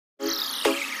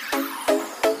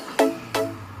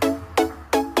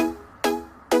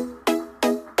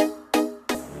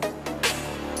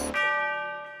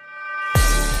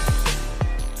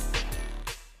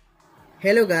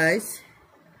Hello guys,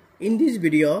 in this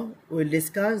video we will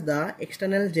discuss the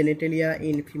external genitalia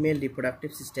in female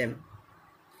reproductive system.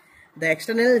 The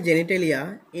external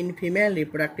genitalia in female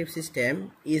reproductive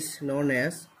system is known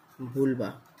as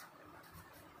vulva.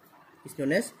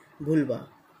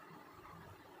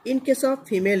 In case of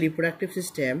female reproductive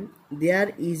system,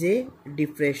 there is a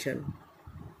depression.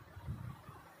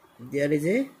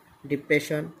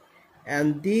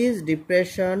 And this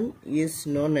depression is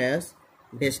known as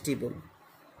vestibule.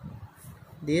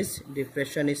 This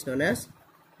depression is known as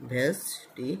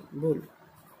vestibule.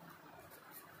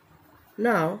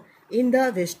 Now, in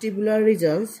the vestibular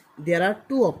regions, there are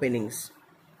two openings.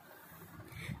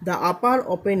 The upper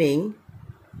opening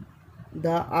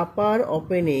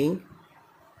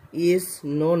is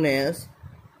known as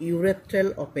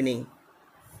urethral opening.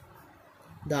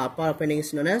 The upper opening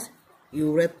is known as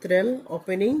urethral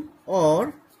opening,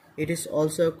 or it is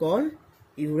also called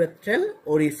urethral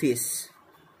orifice.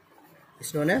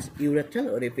 It's known as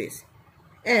urethral orifice.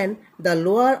 And the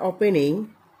lower opening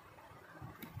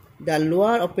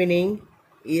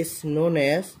is known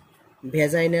as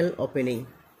vaginal opening.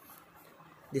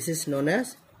 This is known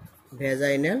as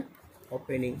vaginal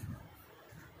opening,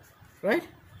 right?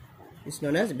 It's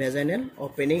known as vaginal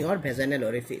opening or vaginal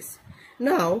orifice.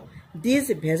 Now,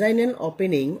 this vaginal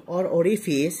opening or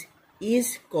orifice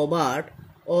is covered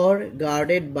or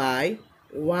guarded by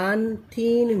one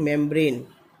thin membrane,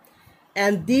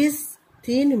 and this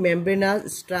thin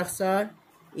membranous structure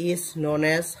is known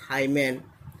as hymen,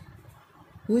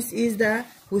 which is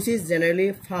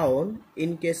generally found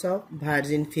in case of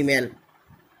virgin female.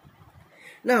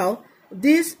 Now,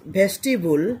 this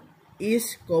vestibule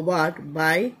is covered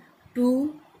by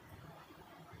two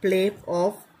flaps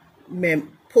of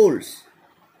folds,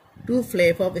 two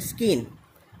flaps of skin.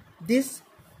 This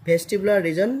vestibular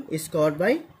region is covered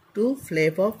by two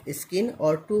flaps of skin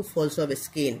or two folds of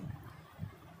skin.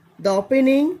 The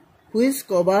opening which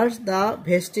covers the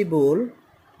vestibule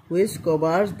is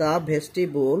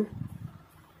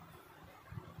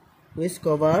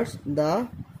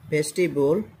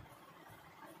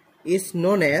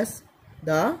known as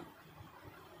the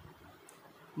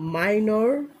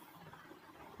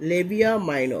labia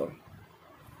minor.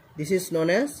 This is known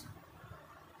as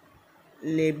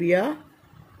labia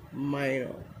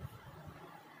minor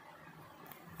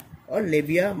or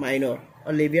labia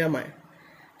minor.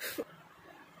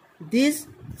 This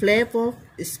flap of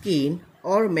skin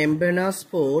or membranous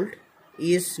fold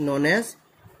is known as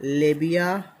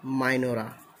labia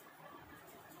minora.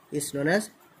 It's known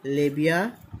as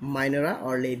labia minora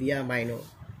or labia minor.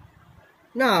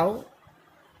 Now,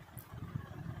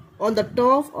 on the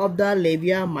top of the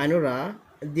labia minora,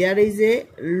 there is a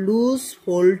loose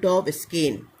fold of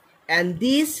skin, and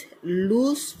this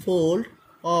loose fold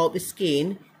of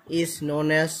skin is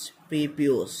known as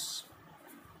prepuce.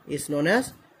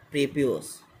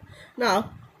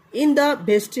 Now, in the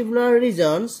vestibular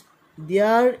regions,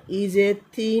 there is a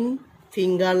thin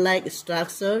finger-like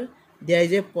structure. There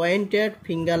is a pointed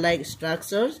finger-like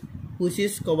structure which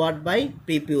is covered by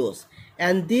prepuce,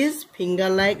 and this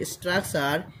finger-like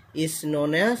structure is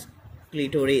known as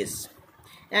clitoris,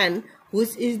 and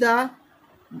which is the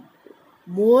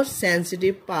most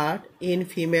sensitive part in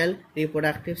female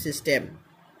reproductive system.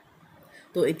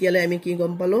 So, etiale ami ki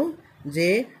gom palo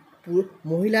je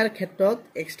মহিলাৰ ক্ষেত্ৰত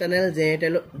external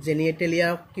genitalia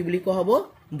কি বুলি কোৱা হ'ব,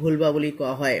 vulva বুলি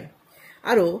কোৱা হয়।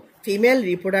 আৰু female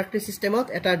reproductive সিস্টেমত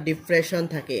এটা depression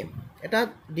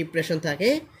থাকে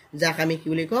যাক আমি কি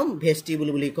বুলি কম, ভেষ্টিবুল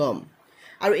বুলি কম।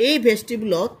 আৰু এই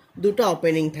ভেষ্টিবুলত দুটা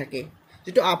ওপেনিং থাকে।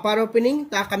 যেটো আপাৰ ওপেনিং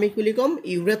তাক আমি কি বুলি কম,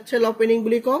 ইউৰেথ্ৰেল ওপেনিং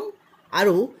বুলি কম,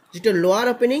 আৰু যেটো লোৱাৰ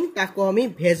ওপেনিং তাক আমি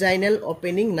ভেজাইনাল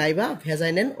ওপেনিং নাইবা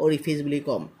ভেজাইনাল অৰিফিস বুলি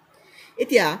কম।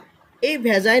 এতিয়া এই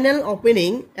ভেজাইনাল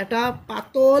ওপেনিং এটা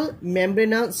পাতল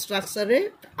মেমব্ৰেনাস স্ট্ৰাকচাৰে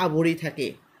আবৰি থাকে,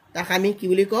 তাক আমি কি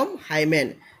বুলি কম, হাইমেন।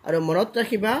 আৰু মনত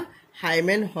ৰাখিবা,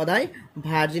 হাইমেন সদায়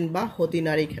ভাৰ্জিন বা সতী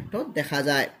নাৰীৰ ক্ষেত্ৰত দেখা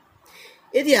যায়।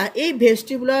 এতিয়া এই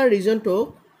ভেষ্টিবুলাৰ ৰিজনটো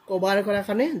কভাৰ কৰাৰ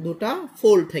কাৰণে দুটা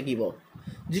ফোল্ড থাকিব।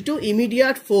 যেটো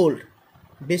ইমিডিয়েট ফোল্ড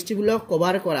ভেষ্টিবুলক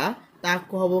কভাৰ কৰা তাক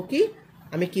ক'ব কি,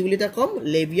 আমি কি বুলি তাক কম,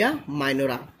 লেবিয়া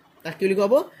মাইনৰা। তাক কি বুলি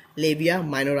ক'ব, লেবিয়া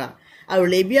মাইনৰা। আৰু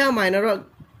লেবিয়া মাইনৰৰ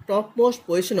টপ মোস্ট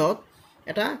পজিশনত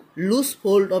এটা লুজ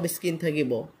ফোল্ড অফ স্কিন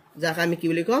থাকিব, যাক আমি কি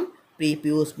বুলি কম,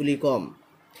 প্ৰিপিউচ বুলি কম।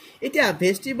 এতিয়া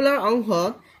ভেষ্টিবুলাৰ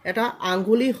অংশত এটা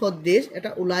আঙ্গুলি সদৃশ, এটা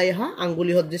ওলাই অহা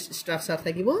আঙ্গুলি সদৃশ ষ্ট্ৰাকচাৰ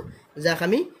থাকিব, যাক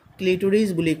আমি ক্লিটৰিছ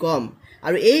বুলি কম।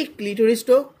 আৰু এই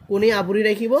ক্লিটৰিছটো কোনে আবৰি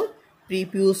ৰাখিব,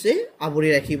 প্ৰিপিউচে আবৰি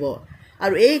ৰাখিব।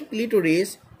 আৰু এই ক্লিটৰিছ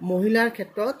মহিলাৰ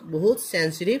ক্ষেত্ৰত বহুত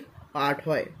সেনসিটিভ পাৰ্ট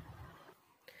হয়।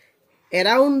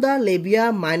 Around the labia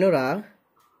minora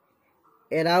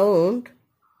around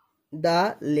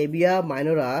the labia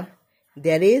minora,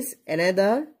 there is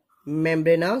another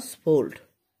membranous fold.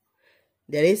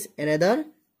 There is another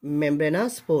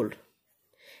membranous fold.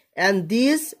 And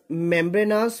this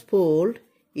membranous fold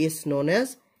is known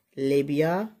as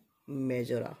labia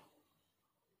majora.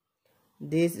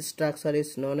 This structure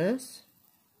is known as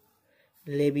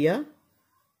labia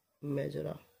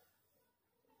majora.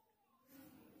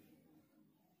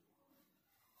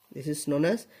 This is known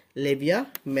as labia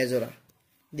majora.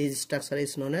 This structure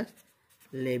is known as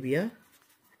labia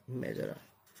majora.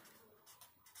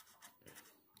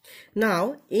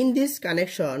 Now, in this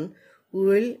connection,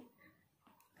 we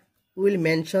will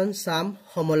mention some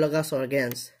homologous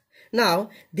organs. Now,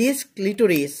 this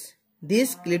clitoris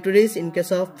in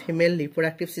case of female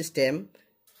reproductive system,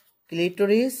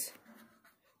 clitoris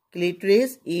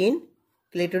in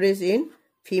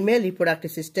female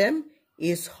reproductive system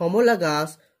is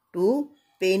homologous to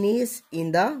penis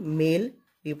in the male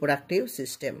reproductive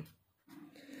system.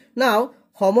 Now,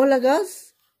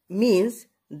 homologous means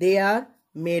they are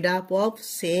made up of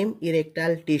same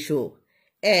erectile tissue,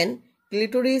 and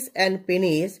clitoris and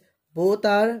penis both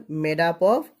are made up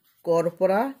of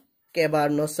corpora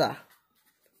cavernosa.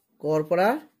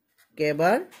 Corpora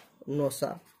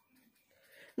cavernosa.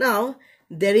 Now,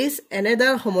 there is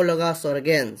another homologous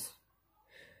organs.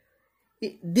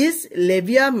 This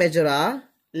labia majora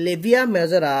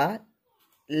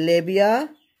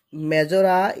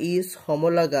is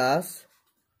homologous.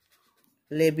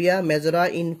 Labia majora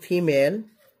in female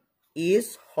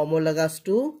is homologous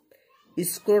to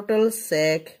scrotal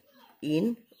sac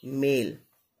in male.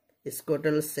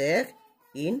 Scrotal sac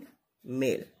in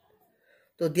male.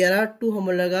 So there are two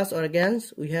homologous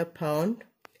organs we have found.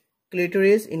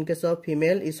 Clitoris in case of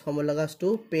female is homologous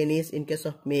to penis in case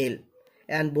of male,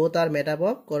 and both are made up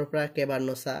of corpora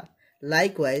cavernosa.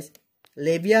 Likewise,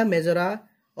 labia majora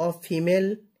of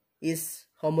female is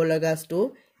homologous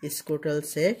to scrotal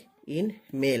sac in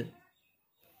male.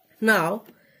 Now,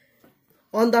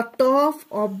 on the top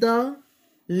of the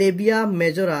labia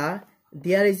majora,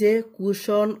 there is a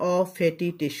cushion of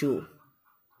fatty tissue.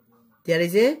 There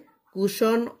is a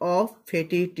cushion of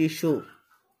fatty tissue,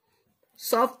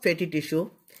 soft fatty tissue,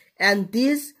 and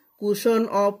this cushion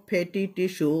of fatty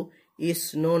tissue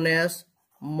is known as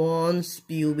mons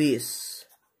pubis.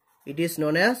 It is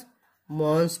known as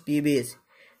mons pubis.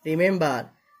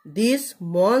 Remember, this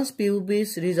mons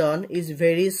pubis region is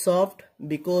very soft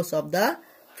because of the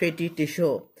fatty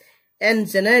tissue, and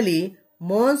generally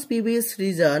mons pubis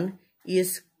region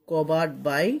is covered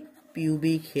by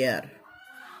pubic hair.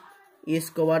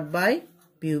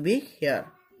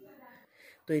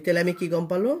 তো ইতেলে আমি কি গম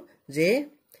পালো যে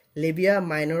লেবিয়া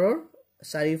মাইনৰৰ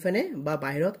চাৰিওফানে বা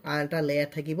বাহিৰত আনটা layer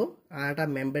থাকিব, আনটা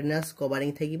membranous covering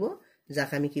থাকিব,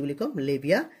 যাক আমি কি বুলি কম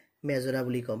লেবিয়া মেজৰা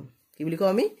বুলি কম। কি বুলি কম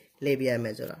আমি লেবিয়া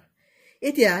মেজৰা।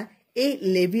 এতিয়া এই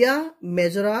লেবিয়া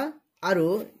মেজৰা আৰু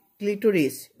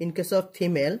ক্লিটৰিছ ইন কেছ অফ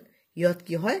ফিমেল ইহত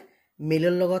কি হয়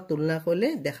মেলৰ লগত তুলনা কৰিলে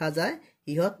দেখা যায়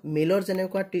ইহত মেলৰ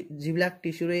যেনেকুৱা যিবিলাক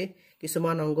টিস্যুৰে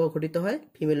কিছুমান অংগ গঠিত হয়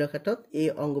ফিমেলৰ ক্ষেত্ৰত এই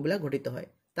অংগবিলাক গঠিত হয়।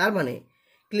 তাৰ মানে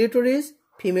ক্লিটৰিছ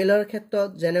ফিমেলৰ ক্ষেত্ৰত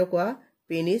যেনেকুৱা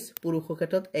পেনিস পুৰুষৰ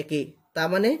ক্ষেত্ৰত একেই। তাৰ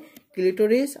মানে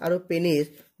ক্লিটৰিছ আৰু পেনিস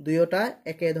দুয়োটা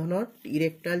একে ধৰণৰ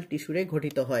ইৰেক্টাইল টিস্যুৰে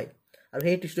গঠিত হয়, আৰু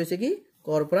সেই টিস্যু হৈছে কি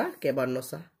কৰ্পৰা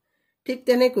কেভাৰ্নোসা। ঠিক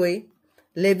তেনেকৈ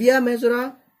লেবিয়া মেজৰা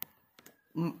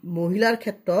মহিলাৰ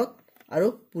ক্ষেত্ৰত আৰু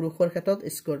পুৰুষৰ ক্ষেত্ৰত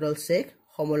স্ক্ৰটাল সেক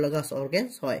homologous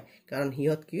organs হয়, কাৰণ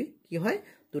হিয়ত কি হয়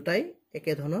দুটাই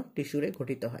একে ধৰণৰ টিস্যুৰে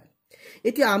গঠিত হয়।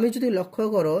 এতিয়া আমি যদি লক্ষ্য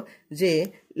কৰো যে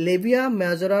লেবিয়া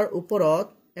মেজৰাৰ ওপৰত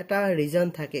এটা ৰিজন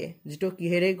থাকে যেটো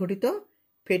কিহেৰে গঠিত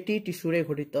ফেটি টিস্যুৰে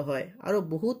গঠিত হয় আৰু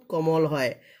বহুত কোমল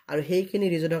হয়, আৰু সেইখিনি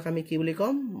ৰিজনক আমি কি বুলি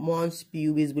কম মন্স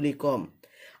পিউবিস বুলি কম।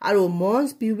 আৰু মন্স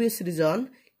পিউবিস ৰিজন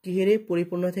কিহেৰে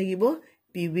পৰিপূৰ্ণ থাকিব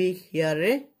পিউবিক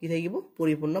হেয়াৰে কি থাকিব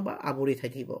পৰিপূৰ্ণ বা আবৰি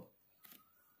থাকিব।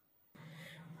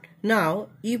 Now,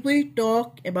 if we talk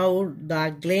about the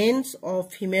glands of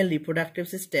female reproductive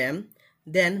system,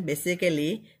 then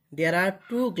basically there are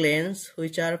two glands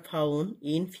which are found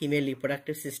in female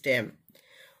reproductive system.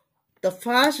 The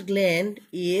first gland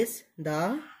is the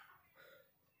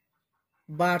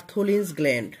Bartholin's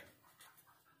gland.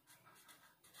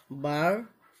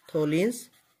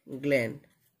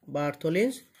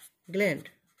 Bartholin's gland.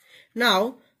 Now,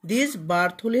 this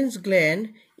Bartholin's gland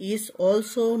is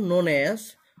also known as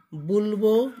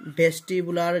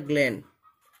bulbovestibular gland.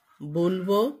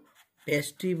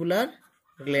 Bulbovestibular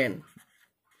gland.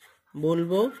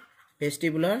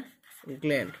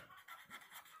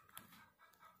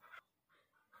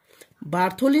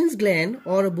 Bartholin's gland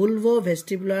or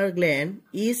bulbovestibular gland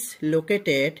is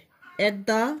located at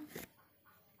the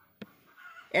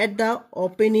at the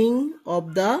opening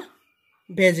of the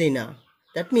vagina.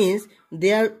 That means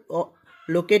they are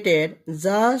located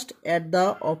just at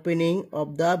the opening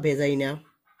of the vagina.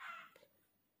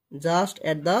 Just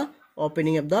at the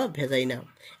opening of the vagina.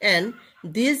 And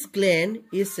this gland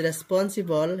is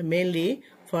responsible mainly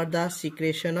for the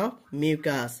secretion of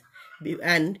mucus.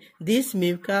 And this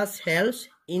mucus helps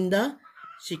in the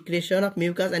secretion of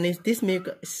mucus, and this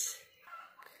mucus,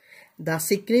 the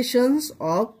secretions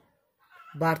of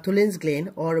Bartholin's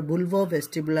gland or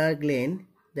vulvovestibular gland,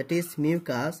 that is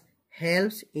mucus,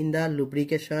 helps in the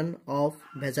lubrication of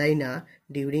vagina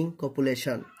during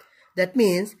copulation. That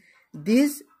means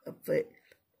this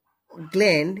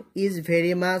gland is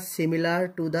very much similar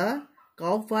to the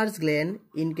Cowper's gland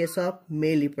in case of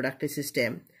male reproductive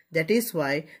system. That is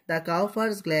why the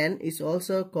Cowper's gland is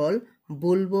also called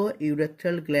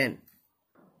vulvourethral gland.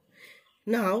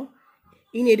 Now,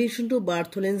 in addition to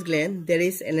Bartholin's gland, there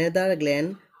is another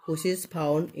gland which is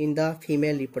found in the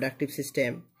female reproductive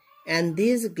system, and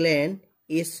this gland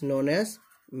is known as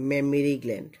mammary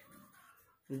gland.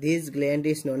 This gland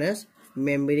is known as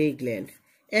mammary gland,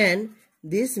 and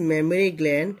this mammary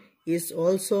gland is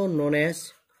also known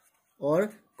as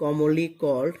or commonly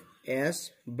called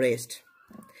as breast.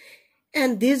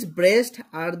 And these breasts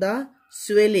are the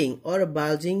swelling or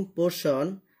bulging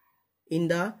portion in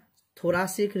the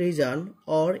thoracic region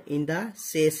or in the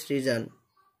chest region.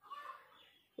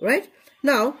 Right?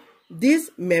 Now, this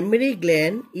mammary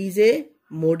gland is a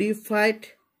modified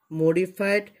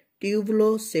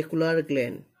tubulosecular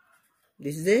gland.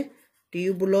 This is a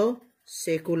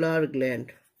tubulosecular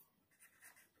gland.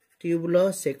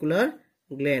 Tubulosecular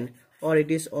gland, or it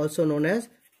is also known as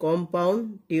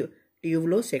compound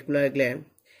tubulosecular gland,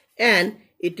 and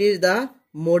it is the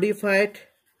modified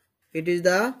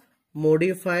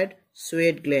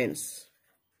sweat glands.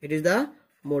 It is the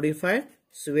modified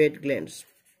sweat glands.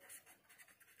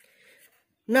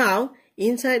 Now,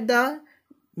 inside the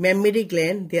mammary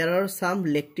gland, there are some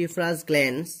lactiferous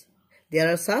glands.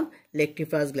 Now,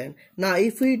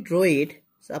 if we draw it,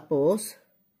 suppose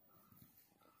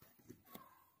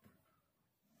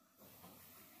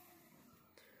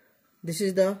this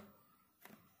is the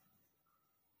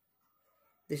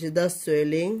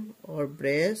swelling or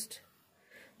breast.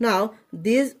 Now,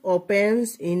 this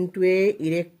opens into a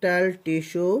erectile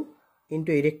tissue, and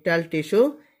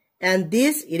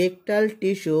this erectile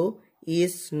tissue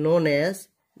is known as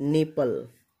nipple.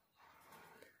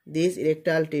 This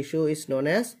erectile tissue is known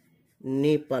as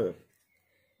nipple.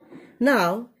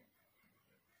 Now,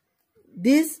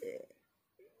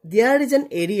 there is an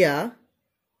area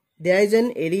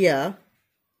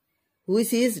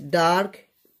which is dark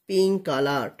pink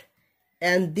colored,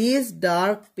 and this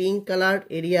dark pink colored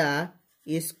area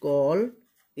is called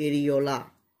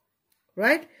areola.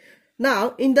 Right?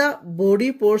 Now, in the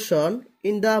body portion,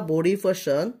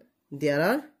 there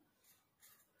are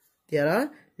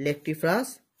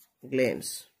lactiferous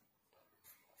glands.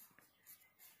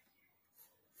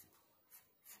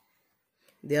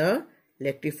 There are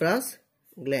lactiferous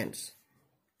glands.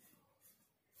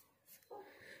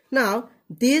 Now,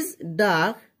 this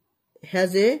duct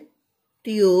has a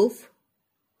tube.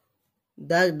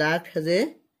 This duct has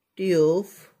a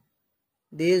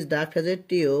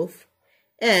tube,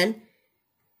 and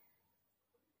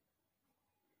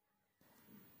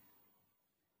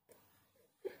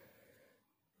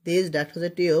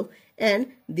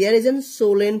there is a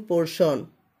swollen portion.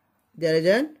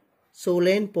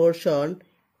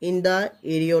 In the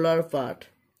areolar part.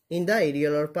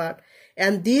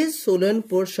 And this swollen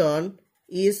portion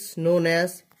is known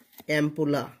as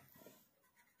ampulla.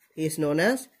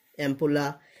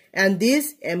 And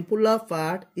this ampulla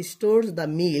part stores the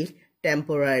milk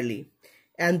temporarily.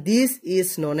 And this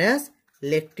is known as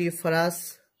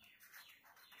lactiferous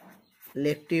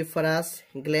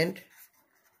gland.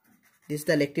 This is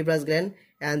the lactiferous gland,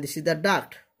 and this is the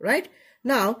duct. Right?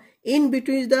 Now, in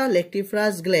between the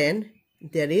lactiferous gland,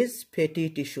 there is fatty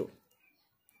tissue.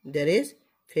 This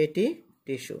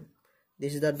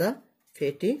is the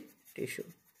fatty tissue.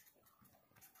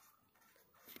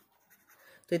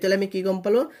 So, এতিয়া আমি কি গম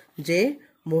পালো যে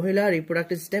মহিলা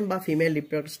reproductive system বা female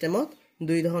reproductive সিস্টেমত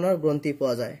দুই ধৰণৰ গ্ৰন্থি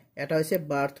পোৱা যায়। এটা হৈছে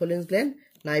বাৰ্থলিনছ গ্ল্যান্ড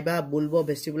নাইবা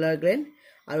বুলভোভেষ্টিবুলাৰ গ্ল্যান্ড,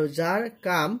 আৰু যাৰ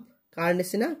কাম কাৰ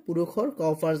নিচিনা পুৰুষৰ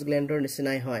কাউপাৰ্ছ গ্ল্যান্ডৰ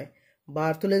নিচিনাই হয়।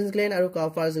 বাৰ্থলিনছ গ্ল্যান্ড আৰু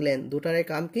কাউপাৰ্ছ গ্ল্যান্ড দুটাৰে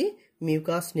কাম কি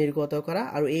মিউকাছ নিৰ্গত কৰা,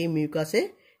 আৰু এই মিউকাছে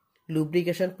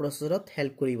লুব্ৰিকেশ্যন প্ৰচেছত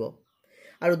হেল্প কৰিব।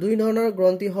 আৰু দুই ধৰণৰ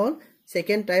গ্ৰন্থি হল,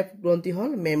 সেকেন্ড টাইপ গ্ৰন্থি হল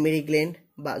মেমৰি গ্ল্যান্ড,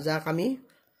 বা যাক আমি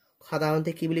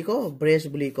সাধাৰণতে কি বুলি কওঁ ব্ৰেষ্ট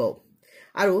বুলি কওঁ।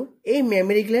 আৰু এই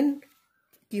মেমৰি গ্ল্যান্ড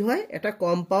কি হয়, এটা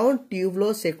কম্পাউণ্ড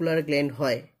টিউবুলোসেকুলাৰ গ্ল্যান্ড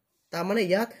হয়। তাৰ মানে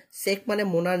ইয়াত চেক মানে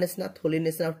মোনাৰ নিচিনা থলি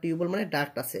নিচিনা টিউবল মানে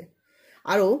ডাক্ট আছে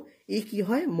আৰু ই কি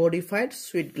হয় মডিফাইড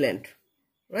সুইট গ্ল্যান্ড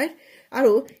ৰাইট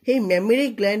আৰু সেই মেমৰি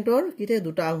গ্ল্যান্ডৰ কিতে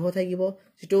দুটা অংশ থাকিব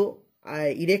যেটো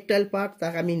ইৰেক্টাইল পাৰ্ট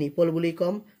তাক আমি নিপল বুলি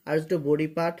কম আৰু যেটো বডি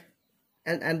পাৰ্ট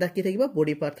এন্ড দা কি থাকিব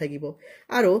বডি পাৰ্ট থাকিব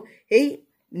আৰু এই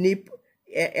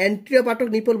anterior part of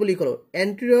nipple বুলি কৰো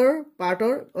anterior part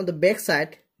on the back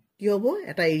side কি হ'ব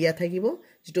এটা এৰিয়া থাকিব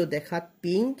যেটো দেখাত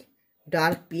পিংক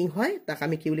ডার্ক পিংক হয় তাক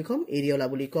আমি কি বুলি কম এৰিওলা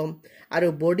বুলি কম আৰু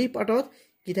বডি পাৰ্টত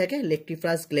কি থাকে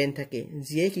লেক্টিফাস গ্ল্যান্ড থাকে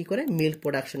যিয়ে কি কৰে মিল্ক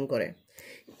প্ৰডাকশন কৰে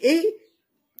এই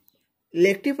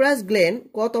লেক্টিফাস গ্ল্যান্ড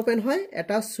কত ওপেন হয়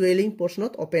এটা সুৱেলিং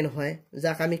পোৰ্শনত ওপেন হয়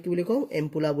যাক আমি কি বুলি কম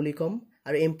এম্পুলা বুলি কম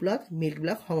আৰু এম্পুলাত মিল্ক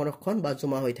ব্লাক সংৰক্ষণ বা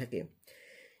জমা হৈ থাকে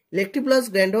লেক্টিফাস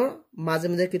গ্ল্যান্ডৰ মাজে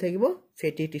মাজে কি থাকিব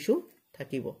ফেটি টিস্যু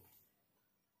থাকিব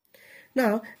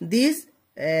now this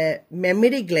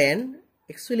mammary gland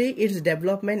actually its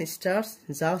development starts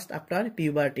just after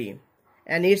puberty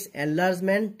and its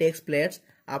enlargement takes place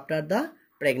after the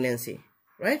pregnancy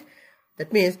right that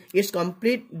means its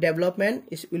complete development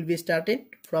will be started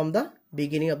from the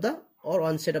beginning of the or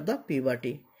onset of the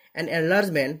puberty and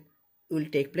enlargement will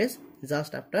take place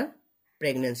just after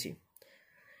pregnancy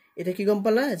এটা কি গম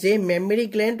পালা যে memory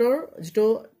গ্ল্যান্ডৰ যেটো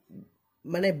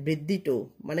মানে বৃদ্ধিটো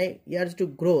মানে ইয়াৰ যেটো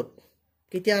growth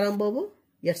কেতিয়া আৰম্ভ হ'ব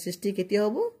ইয়াৰ সৃষ্টি কেতিয়া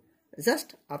হ'ব জাস্ট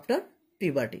আফটাৰ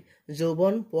পিউবাৰ্টি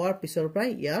যৌৱন পোৱাৰ পিছৰ পৰা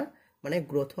ইয়াৰ মানে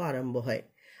গ্ৰোথ আৰম্ভ হয়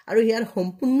আৰু ইয়াৰ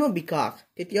সম্পূৰ্ণ বিকাশ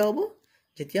কেতিয়া হ'ব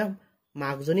যেতিয়া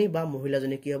মাকজনী বা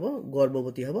মহিলাজনী কি হ'ব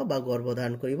গৰ্ভৱতী হ'ব বা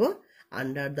গৰ্ভধাৰণ কৰিব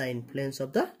under the influence of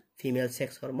the female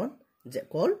sex hormone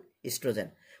call oestrogen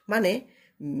মানে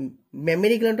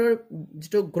মেমৰি গ্ল্যান্ডৰ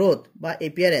যেটো গ্ৰোথ বা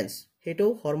এপিয়াৰেন্স হেটো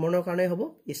হৰমনৰ কাৰণে হ'ব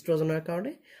ইষ্ট্ৰোজেনৰ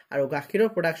কাৰণে আৰু গাখীৰৰ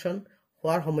প্ৰডাকশন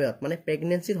হোৱাৰ সময়ত মানে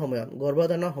প্ৰেগনেন্সিৰ সময়ত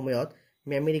গৰ্ভধাৰণৰ সময়ত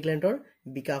মেমৰি গ্ল্যান্ডৰ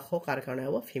বিকাশ হোৱাৰ কাৰণে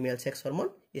হ'ব ফিমেল সেক্স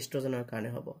হৰমন ইষ্ট্ৰোজেনৰ কাৰণে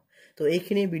হ'ব তো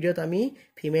এইখিনি ভিডিওত আমি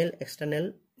ফিমেল এক্সটাৰ্নাল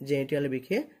জেনিটাল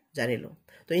বিষয়ে জানিলো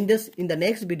তো in the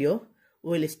next video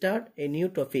we will start a new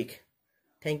topic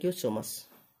thank you so much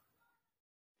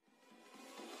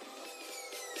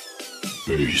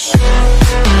Peace.